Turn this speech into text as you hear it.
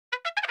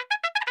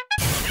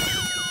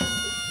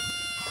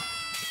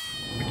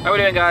How are we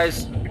doing,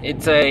 guys?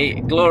 It's a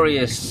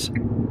glorious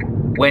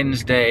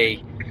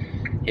Wednesday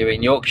here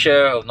in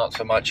Yorkshire. Well, not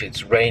so much,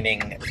 it's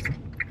raining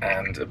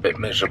and a bit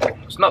miserable.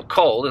 It's not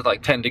cold, it's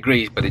like 10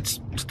 degrees, but it's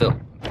still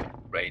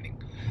raining.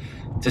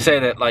 To say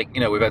that, like,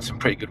 you know, we've had some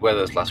pretty good weather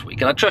this last week.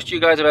 And I trust you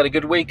guys have had a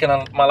good week,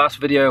 and my last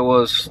video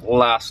was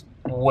last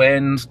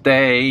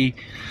Wednesday.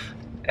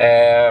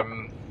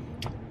 And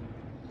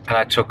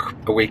I took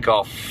a week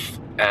off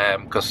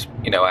because,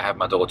 you know, I have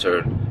my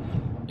daughter.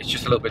 It's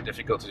just a little bit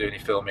difficult to do any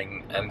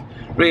filming, and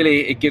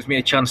really it gives me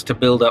a chance to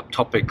build up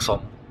topics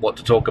on what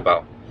to talk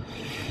about.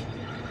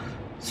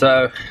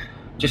 So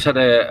just had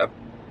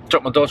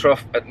dropped my daughter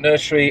off at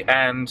nursery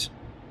and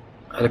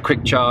had a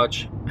quick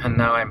charge, and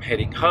now I'm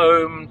heading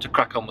home to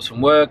crack on with some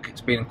work. It's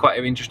been quite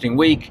an interesting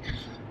week,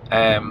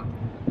 yeah,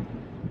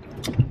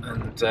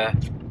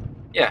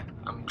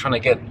 I'm trying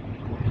to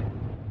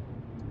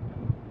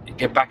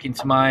get back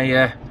into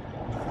my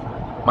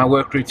my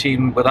work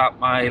routine without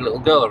my little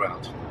girl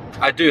around.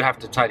 I do have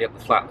to tidy up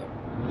the flat though.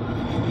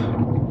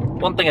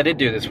 One thing I did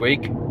do this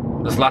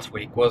last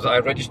week, was I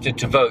registered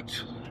to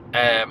vote.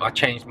 I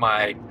changed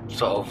my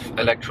sort of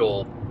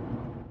electoral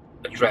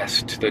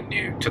address to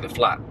the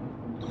flat,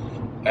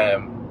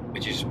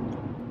 which is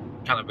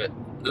kind of a bit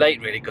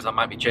late really, because I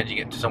might be changing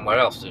it to somewhere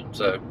else soon.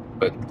 So,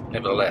 but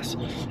nevertheless,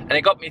 and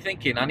it got me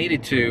thinking. I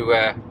needed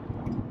to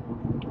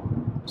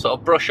sort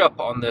of brush up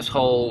on this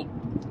whole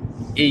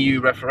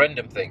EU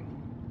referendum thing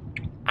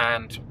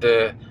and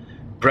the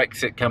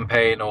Brexit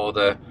campaign, or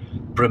the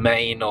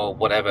Remain, or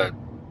whatever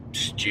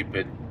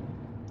stupid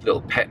little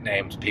pet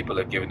names people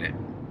have given it.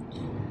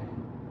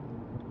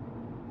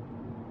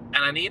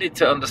 And I needed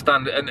to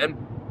understand, and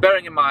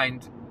bearing in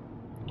mind,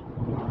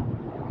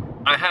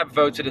 I have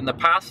voted in the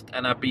past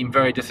and I've been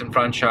very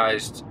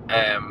disenfranchised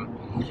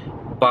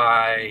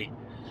by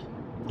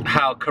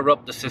how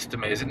corrupt the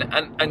system is.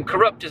 And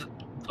corrupt is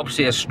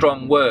obviously a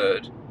strong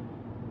word.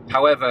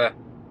 However,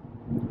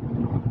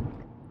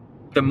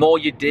 the more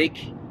you dig,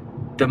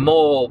 the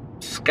more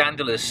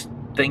scandalous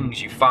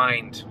things you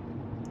find,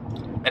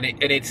 and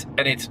it's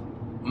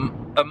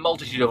a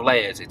multitude of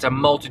layers. It's a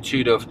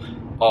multitude of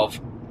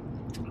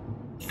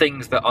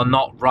things that are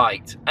not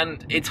right,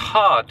 and it's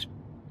hard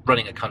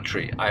running a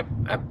country.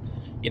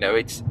 You know,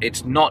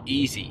 it's not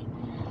easy,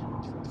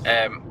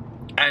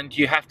 and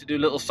you have to do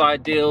little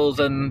side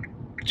deals, and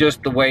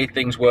just the way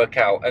things work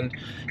out. And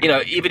you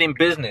know, even in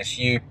business,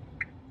 you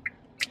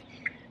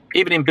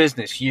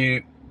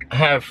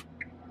have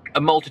a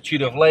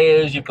multitude of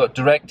layers. You've got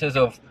directors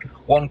of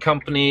one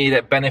company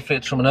that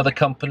benefits from another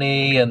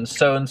company, and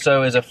so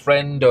is a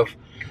friend of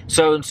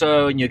so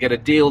and you get a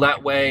deal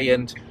that way.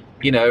 And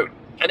you know,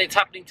 and it's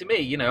happening to me.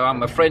 You know,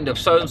 I'm a friend of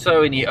so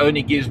and he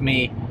only gives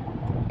me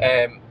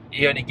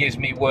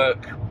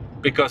work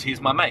because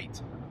he's my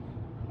mate,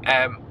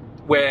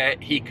 where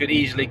he could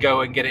easily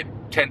go and get it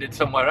tendered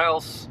somewhere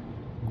else,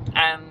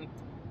 and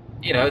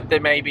you know, they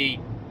may be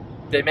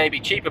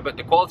cheaper, but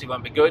the quality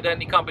won't be good,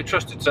 and he can't be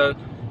trusted. So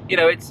you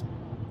know, it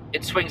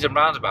swings and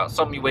roundabouts.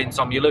 Some you win,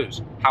 some you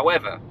lose.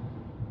 However,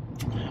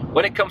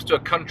 when it comes to a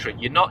country,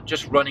 you're not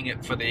just running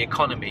it for the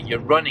economy, you're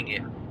running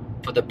it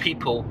for the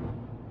people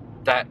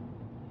that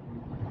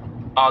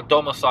are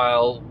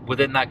domiciled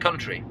within that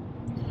country.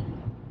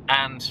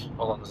 And,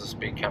 hold on, there's a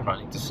speed camera,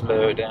 I need to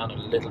slow down a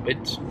little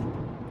bit.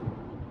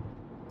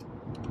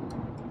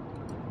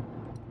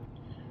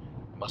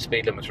 My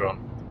speed limiter on.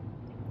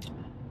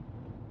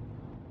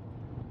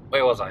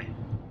 Where was I?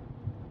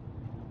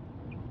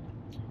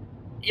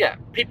 Yeah,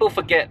 people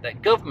forget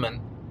that government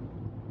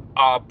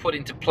are put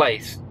into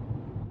place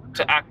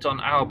to act on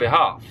our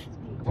behalf.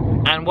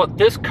 And what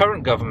this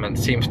current government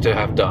seems to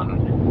have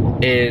done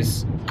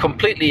is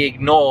completely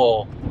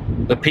ignore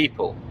the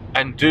people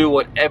and do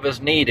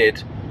whatever's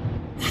needed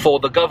for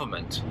the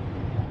government,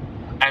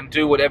 and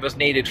do whatever's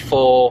needed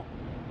for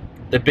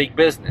the big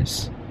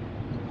business.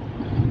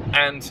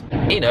 And,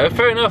 you know,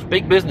 fair enough,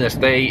 big business,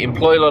 they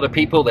employ a lot of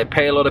people, they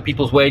pay a lot of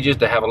people's wages,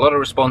 they have a lot of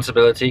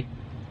responsibility.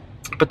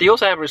 But they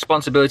also have a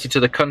responsibility to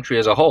the country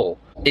as a whole.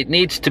 It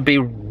needs to be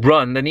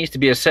run, there needs to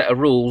be a set of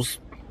rules,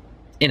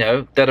 you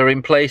know, that are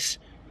in place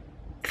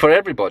for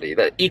everybody,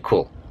 that are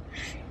equal.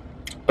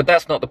 But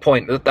that's not the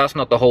point, that's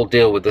not the whole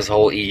deal with this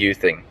whole EU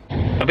thing.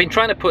 I've been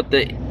trying to put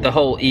the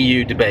whole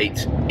EU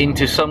debate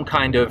into some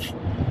kind of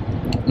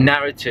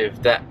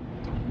narrative that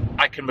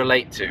I can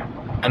relate to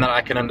and that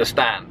I can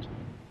understand.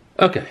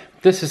 Okay,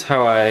 this is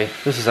how I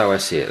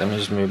see it. Let me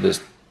just move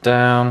this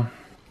down.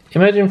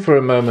 Imagine for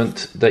a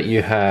moment that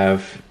you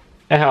have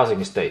a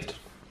housing estate,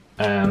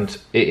 and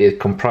it is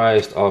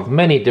comprised of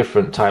many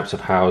different types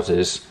of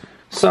houses,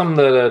 some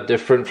that are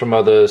different from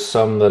others,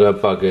 some that are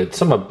buggered,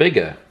 some are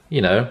bigger, you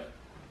know,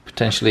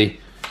 potentially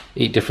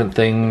eat different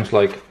things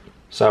like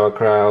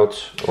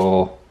sauerkraut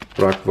or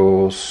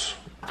bratwurst,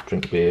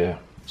 drink beer.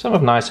 Some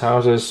have nice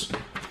houses,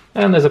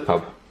 and there's a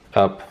pub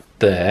up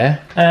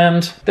there,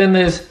 and then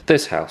there's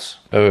this house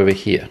over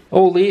here.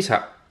 All these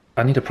I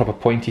need a proper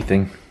pointy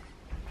thing.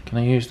 Can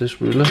I use this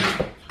ruler?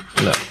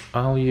 No,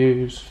 I'll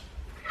use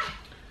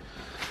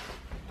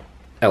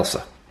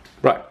Elsa.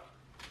 Right.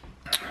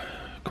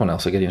 Come on,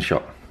 Elsa, get in a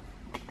shot.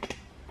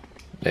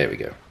 There we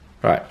go.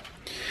 Right.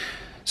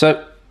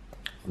 So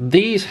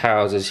these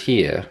houses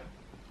here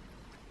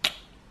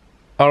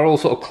are all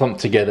sort of clumped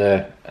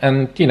together,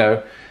 and you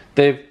know,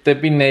 they've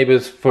been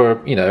neighbours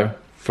for, you know,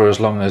 for as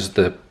long as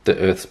the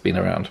Earth's been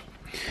around.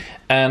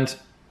 And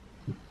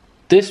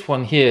this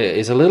one here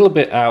is a little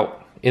bit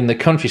out in the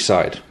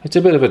countryside. It's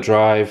a bit of a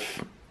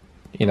drive,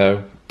 you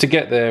know. To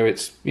get there,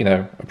 it's, you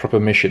know, a proper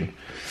mission.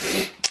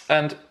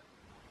 And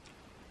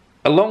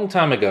a long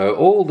time ago,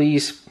 all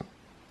these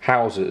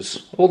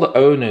houses, all the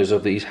owners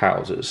of these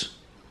houses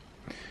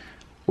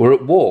were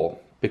at war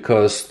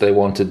because they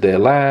wanted their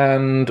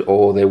land,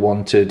 or they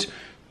wanted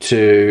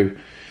to,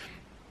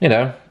 you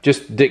know,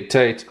 just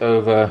dictate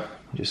over,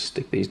 just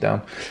stick these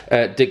down,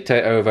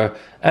 dictate over,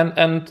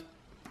 and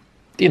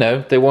you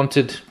know, they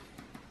wanted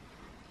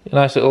a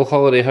nice little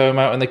holiday home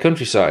out in the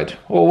countryside,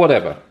 or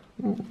whatever,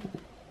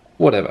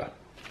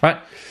 right?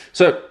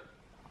 So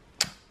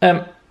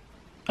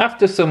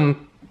after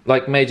some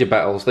like major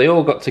battles, they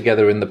all got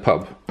together in the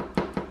pub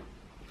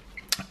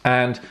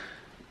and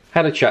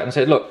had a chat and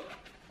said, look,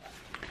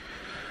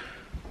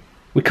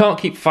 we can't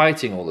keep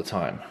fighting all the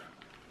time.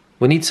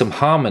 We need some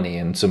harmony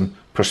and some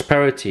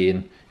prosperity,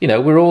 and you know,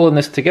 we're all in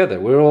this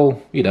together. We're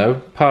all, you know,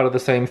 part of the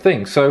same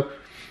thing. So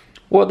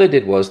what they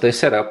did was they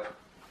set up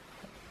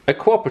a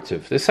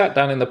cooperative. They sat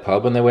down in the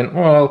pub and they went,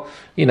 well,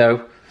 you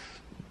know,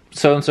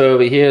 so-and-so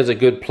over here is a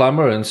good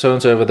plumber, and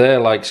so-and-so over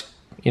there likes,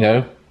 you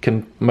know,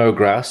 can mow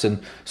grass,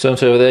 and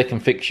so-and-so over there can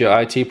fix your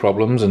IT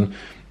problems, and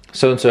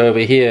so-and-so over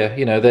here,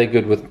 you know, they're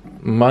good with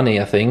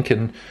money, I think,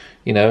 and,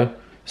 you know,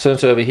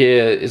 so-and-so over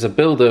here is a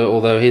builder,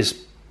 although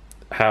his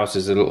house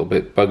is a little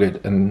bit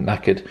buggered and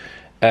knackered,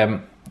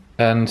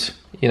 and,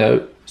 you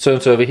know,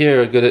 so-and-so over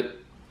here are good at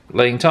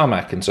laying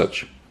tarmac and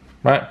such,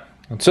 right?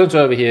 And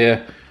so-and-so over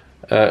here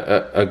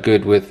are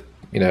good with,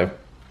 you know,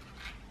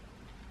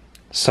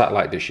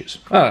 satellite dishes.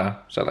 Ah,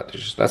 satellite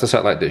dishes. That's a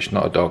satellite dish,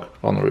 not a dog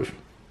on the roof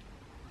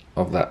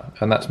of that.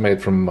 And that's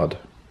made from mud.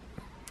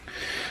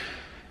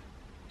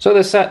 So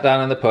they sat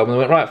down in the pub and they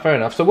went, right, fair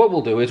enough. So what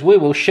we'll do is we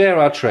will share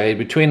our trade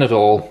between us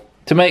all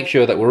to make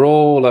sure that we're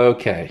all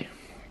okay.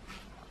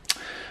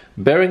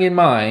 Bearing in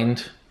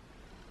mind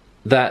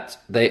that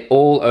they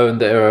all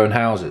owned their own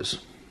houses.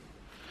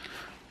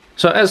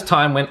 So as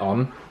time went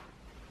on,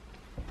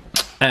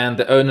 and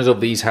the owners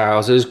of these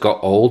houses got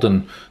old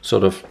and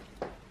sort of,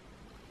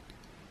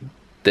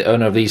 the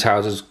owner of these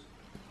houses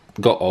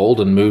got old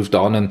and moved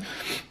on, and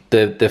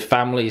the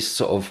families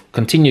sort of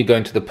continued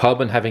going to the pub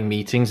and having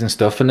meetings and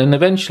stuff, and then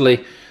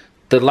eventually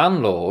the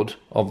landlord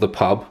of the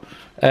pub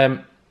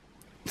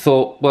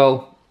thought,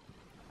 well,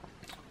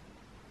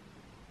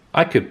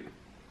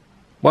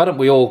 why don't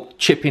we all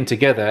chip in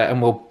together,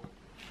 and we'll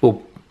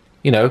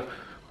you know,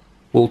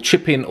 we'll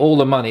chip in all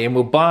the money and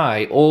we'll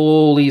buy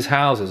all these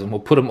houses and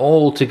we'll put them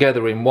all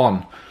together in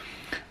one.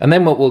 And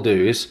then what we'll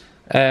do is,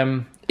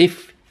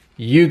 if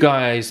you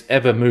guys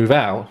ever move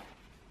out,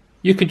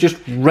 you could just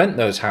rent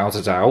those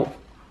houses out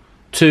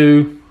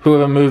to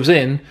whoever moves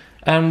in,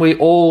 and we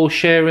all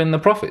share in the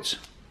profits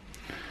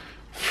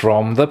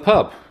from the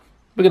pub.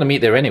 We're going to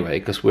meet there anyway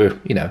because we're,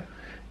 you know,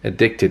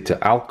 addicted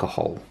to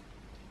alcohol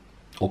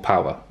or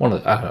power. One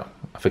of the, I don't know,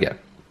 I forget.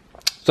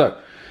 So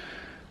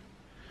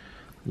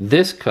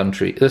this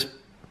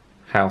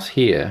house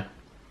here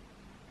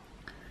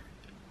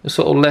is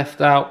sort of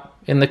left out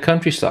in the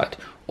countryside.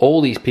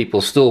 All these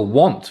people still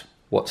want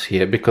what's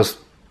here because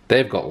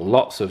they've got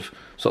lots of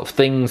sort of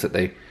things that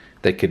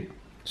they could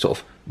sort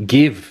of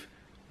give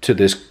to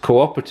this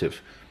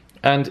cooperative.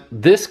 And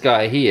this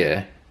guy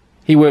here,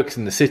 he works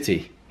in the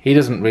city. He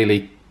doesn't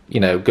really, you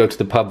know, go to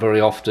the pub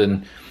very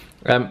often,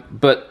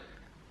 but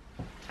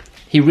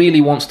he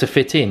really wants to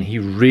fit in. He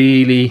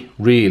really,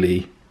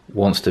 really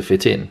wants to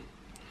fit in.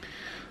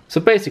 So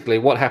basically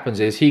what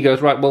happens is he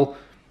goes, right, well,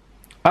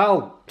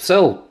 I'll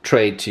sell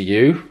trade to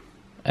you,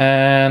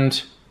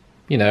 and,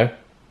 you know,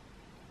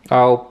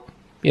 I'll,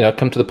 you know,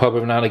 come to the pub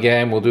every now and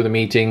again, we'll do the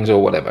meetings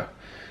or whatever.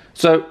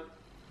 So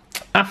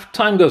after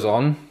time goes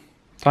on,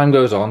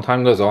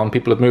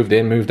 people have moved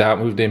in, moved out,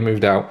 moved in,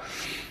 moved out.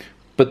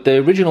 But the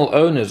original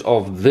owners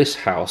of this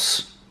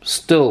house,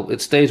 still, it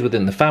stays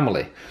within the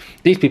family.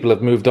 These people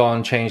have moved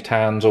on, changed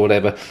hands or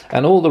whatever,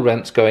 and all the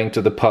rent's going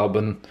to the pub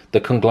and the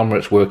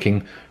conglomerate's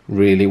working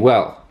really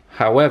well.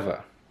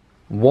 However,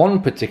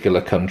 one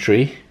particular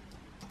country,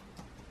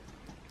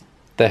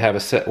 they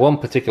have one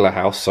particular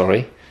house,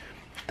 sorry,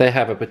 they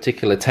have a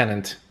particular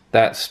tenant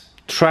that's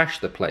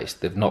trashed the place.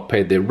 They've not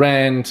paid their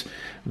rent,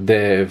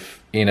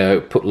 they've, you know,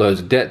 put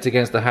loads of debts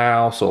against the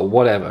house or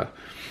whatever.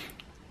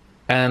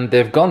 And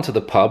they've gone to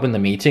the pub in the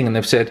meeting and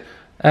they've said,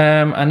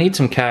 I need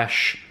some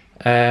cash,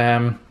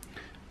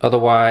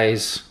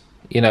 otherwise,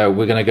 you know,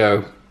 we're going to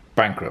go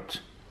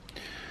bankrupt.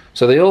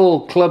 So they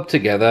all club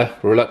together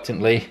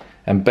reluctantly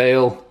and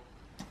bail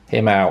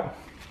him out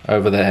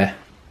over there,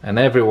 and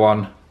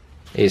everyone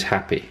is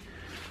happy.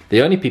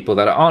 The only people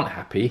that aren't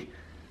happy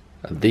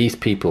are these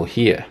people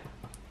here.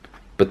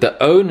 But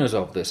the owners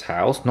of this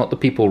house, not the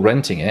people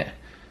renting it,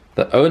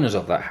 the owners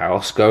of that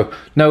house go,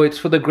 no, it's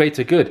for the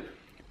greater good.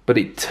 But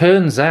it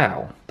turns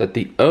out that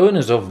the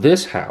owners of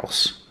this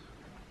house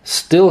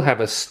still have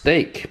a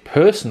stake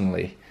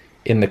personally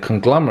in the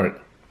conglomerate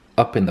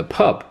up in the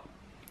pub.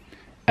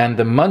 And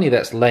the money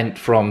that's lent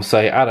from,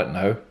 say, I don't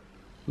know,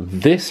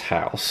 this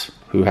house,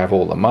 who have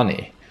all the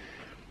money,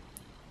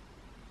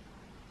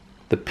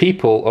 the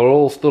people are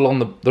all still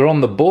they're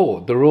on the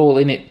board. They're all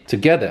in it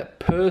together,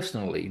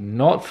 personally,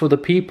 not for the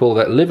people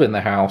that live in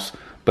the house,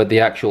 but the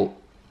actual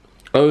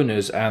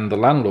owners and the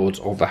landlords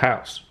of the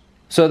house.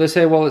 So they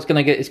say, well, it's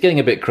getting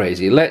a bit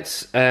crazy.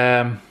 Let's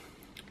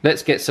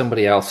get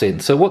somebody else in.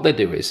 So what they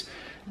do is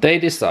they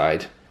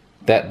decide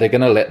that they're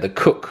going to let the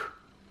cook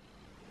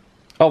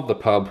of the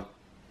pub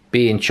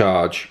be in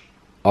charge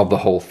of the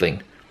whole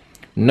thing.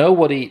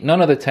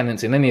 None of the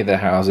tenants in any of their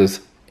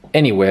houses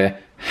anywhere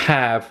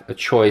have a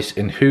choice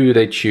in who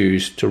they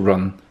choose to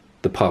run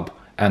the pub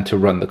and to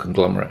run the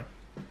conglomerate.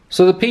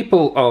 So the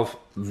people of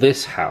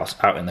this house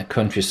out in the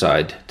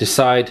countryside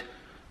decide,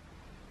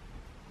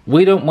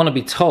 we don't want to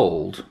be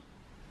told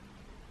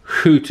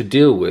who to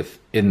deal with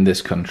in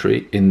this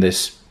country, in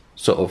this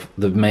sort of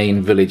the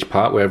main village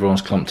part where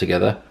everyone's clumped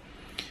together.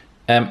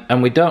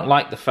 And we don't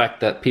like the fact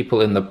that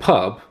people in the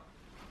pub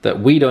that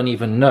we don't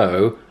even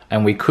know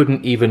and we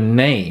couldn't even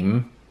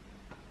name,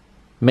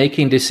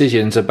 making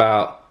decisions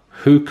about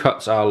who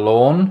cuts our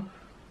lawn,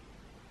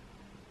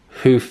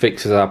 who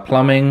fixes our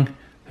plumbing,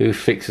 who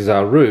fixes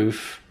our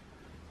roof,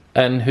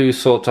 and who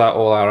sorts out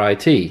all our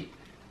IT.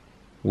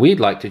 We'd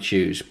like to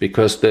choose,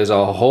 because there's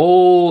a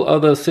whole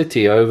other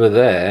city over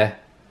there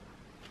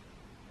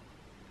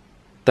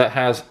that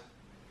has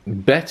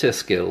better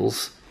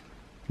skills,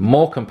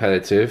 more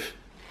competitive,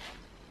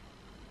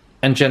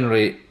 and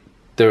generally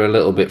they're a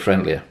little bit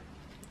friendlier.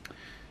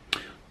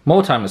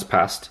 More time has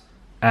passed,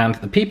 and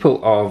the people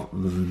of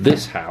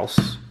this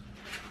house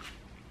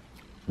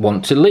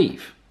want to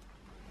leave.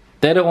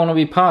 They don't want to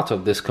be part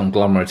of this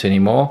conglomerate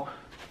anymore.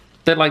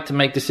 They like to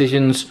make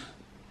decisions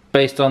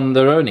based on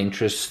their own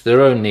interests,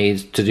 their own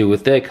needs, to do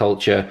with their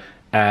culture,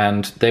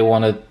 and they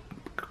want to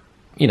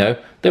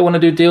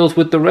do deals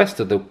with the rest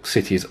of the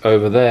cities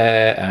over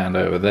there and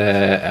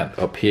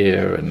up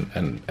here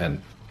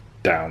and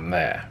down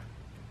there.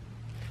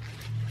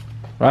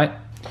 Right?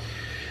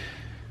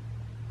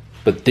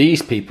 But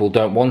these people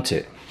don't want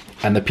it.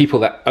 And the people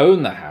that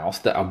own the house,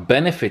 that are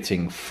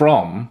benefiting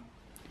from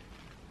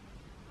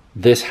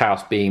this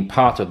house being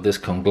part of this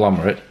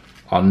conglomerate,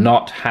 are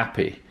not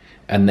happy.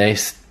 And they're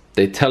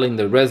telling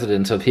the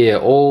residents of here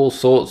all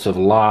sorts of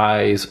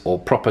lies or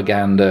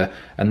propaganda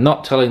and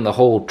not telling the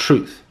whole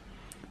truth.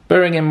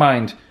 Bearing in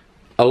mind,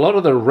 a lot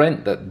of the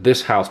rent that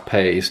this house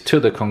pays to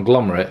the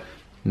conglomerate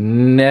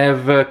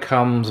never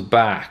comes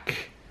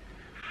back.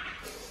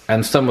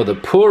 And some of the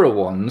poorer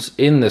ones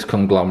in this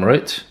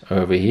conglomerate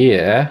over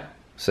here,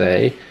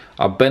 say,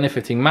 are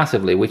benefiting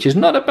massively, which is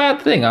not a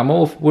bad thing.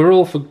 We're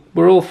all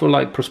for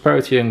like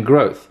prosperity and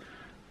growth.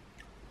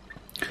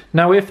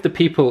 Now, if the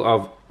people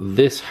of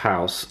this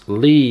house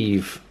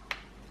leave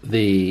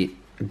the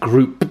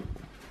group,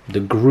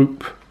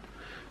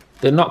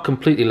 they're not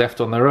completely left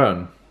on their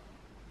own,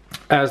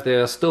 as they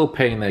are still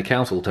paying their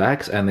council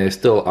tax, and they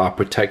still are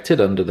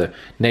protected under the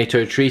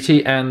NATO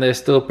treaty, and they're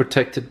still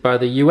protected by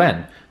the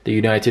UN, the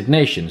United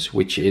Nations,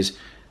 which is,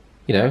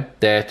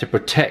 there to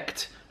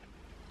protect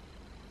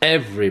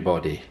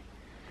everybody.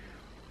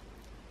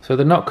 So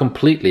they're not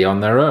completely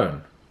on their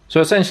own. So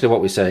essentially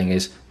what we're saying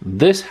is,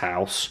 this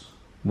house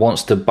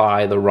wants to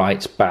buy the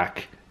rights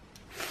back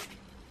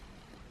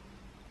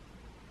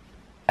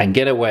and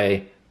get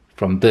away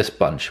from this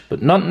bunch,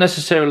 but not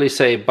necessarily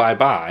say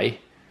bye-bye.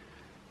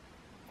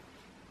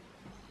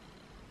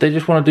 They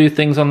just want to do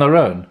things on their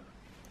own.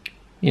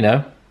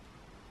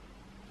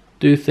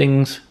 Do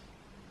things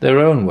their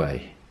own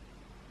way.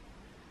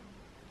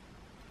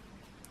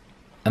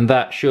 And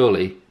that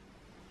surely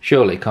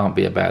can't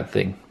be a bad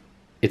thing.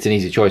 It's an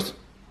easy choice.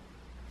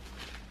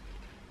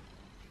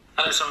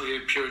 I know some of you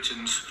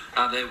Puritans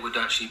out there would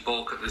actually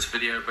balk at this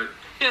video, but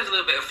yeah, it's a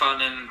little bit of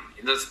fun, and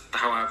that's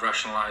how I've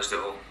rationalised it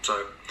all.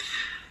 So,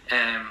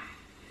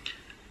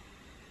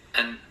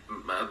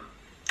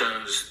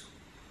 those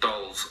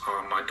dolls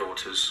are my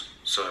daughters,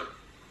 so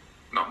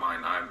not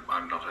mine.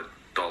 I'm not a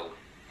doll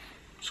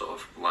sort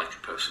of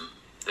like person.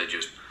 They're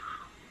just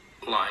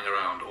lying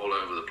around all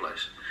over the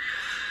place.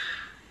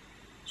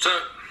 So,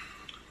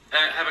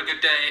 have a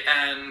good day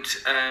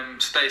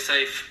and stay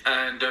safe,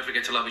 and don't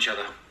forget to love each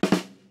other.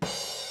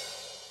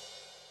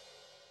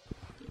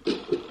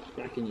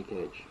 Back in your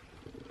cage.